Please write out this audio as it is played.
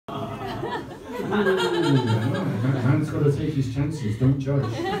Man's got to take his chances, don't judge.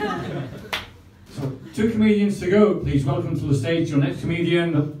 So, 2 comedians to go. Please welcome to the stage your next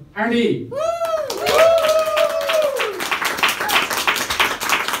comedian, Artie.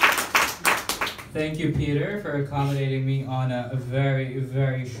 Thank you, Peter, for accommodating me on a very,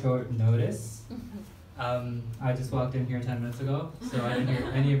 very short notice. I just walked in here 10 minutes ago, so I didn't hear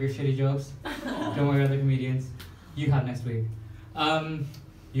any of your shitty jokes. Don't worry, other comedians. You have next week.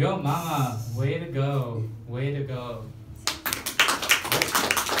 Yo, mama, way to go. Way to go.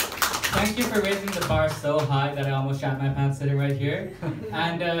 Thank you for raising the bar so high that I almost shat my pants sitting right here.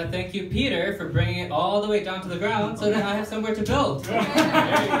 And thank you, Peter, for bringing it all the way down to the ground so that I have somewhere to build.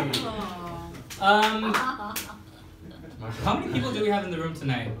 How many people do we have in the room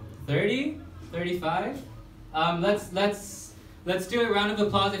tonight? 30? 35? Let's do a round of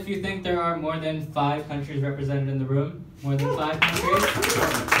applause if you think there are more than 5 countries represented in the room. More than 5 countries?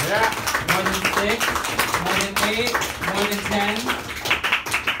 Yeah. More than 6? More than 8? More than 10?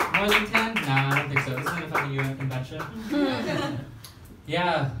 More than 10? Nah, I don't think so. This isn't a fucking UN convention.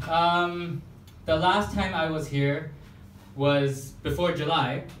 Yeah. The last time I was here was before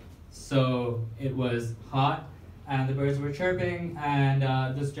July. So it was hot, and the birds were chirping, and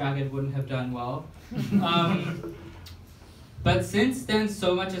this jacket wouldn't have done well. But since then,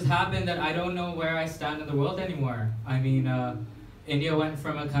 so much has happened that I don't know where I stand in the world anymore. I mean, India went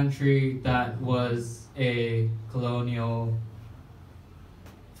from a country that was a colonial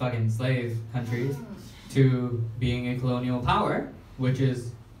fucking slave country to being a colonial power, which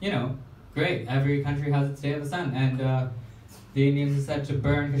is, you know, great. Every country has its day of the sun, and the Indians decided to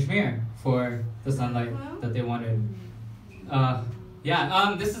burn Kashmir for the sunlight that they wanted.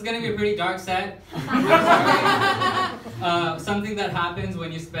 This is gonna be a pretty dark set. Something that happens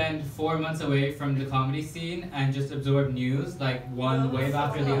when you spend 4 months away from the comedy scene and just absorb news like one wave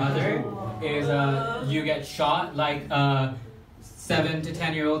after the other is you get shot like 7 to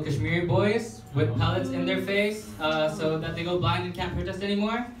 10-year-old Kashmiri boys with pellets in their face so that they go blind and can't protest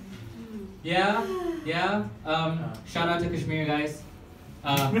anymore. Yeah. Shout out to Kashmir, guys.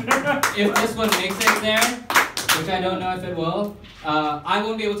 If this one makes it there, which I don't know if it will, I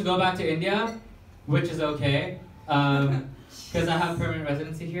won't be able to go back to India, which is okay, because I have permanent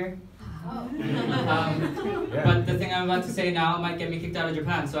residency here. But the thing I'm about to say now might get me kicked out of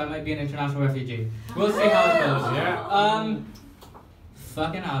Japan, so I might be an international refugee. We'll see how it goes.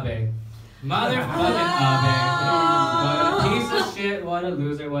 Fucking Abe. Motherfucking Abe. What a piece of shit, what a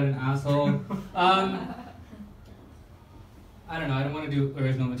loser, what an asshole. I don't know, I don't want to do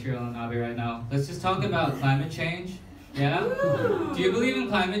original material on Abe right now. Let's just talk about climate change. Yeah? Do you believe in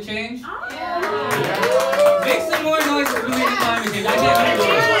climate change? Yeah. Make some more noise if you believe in climate change. I can't hear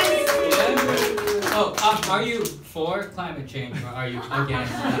you. Yeah? Oh, are you for climate change or are you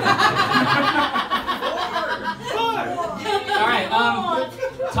against climate change? Alright,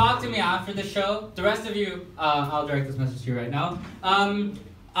 talk to me after the show. The rest of you, I'll direct this message to you right now.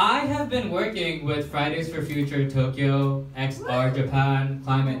 I have been working with Fridays for Future Tokyo, XR Japan,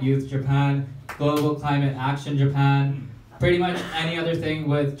 Climate Youth Japan, Global Climate Action Japan, pretty much any other thing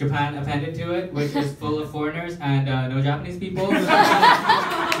with Japan appended to it, which is full of foreigners and no Japanese people.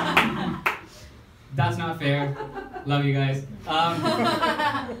 That's not fair. Love you guys.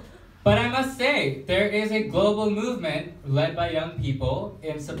 But I must say, there is a global movement led by young people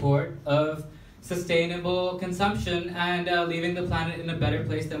in support of sustainable consumption and leaving the planet in a better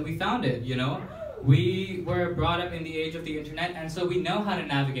place than we found it, you know? We were brought up in the age of the internet, and so we know how to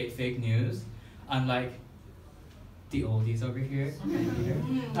navigate fake news, unlike the oldies over here.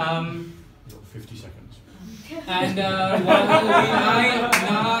 50 seconds. And while we might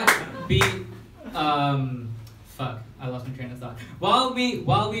not be... fuck, I lost my train of thought. While we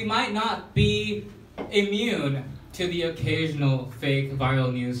might not be immune to the occasional fake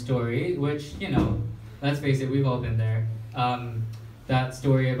viral news story, which, you know, let's face it, we've all been there. That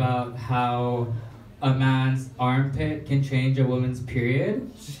story about how a man's armpit can change a woman's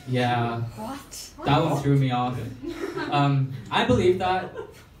period. Yeah. What? That one threw me off. I believe that.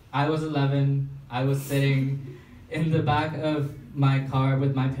 I was 11. I was sitting in the back of my car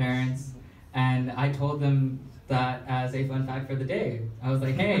with my parents, and I told them that as a fun fact for the day. I was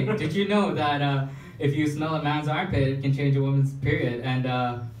like, hey, did you know that if you smell a man's armpit, it can change a woman's period? And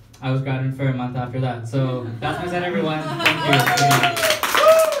I was grounded for a month after that. So that's my set, everyone. Thank you.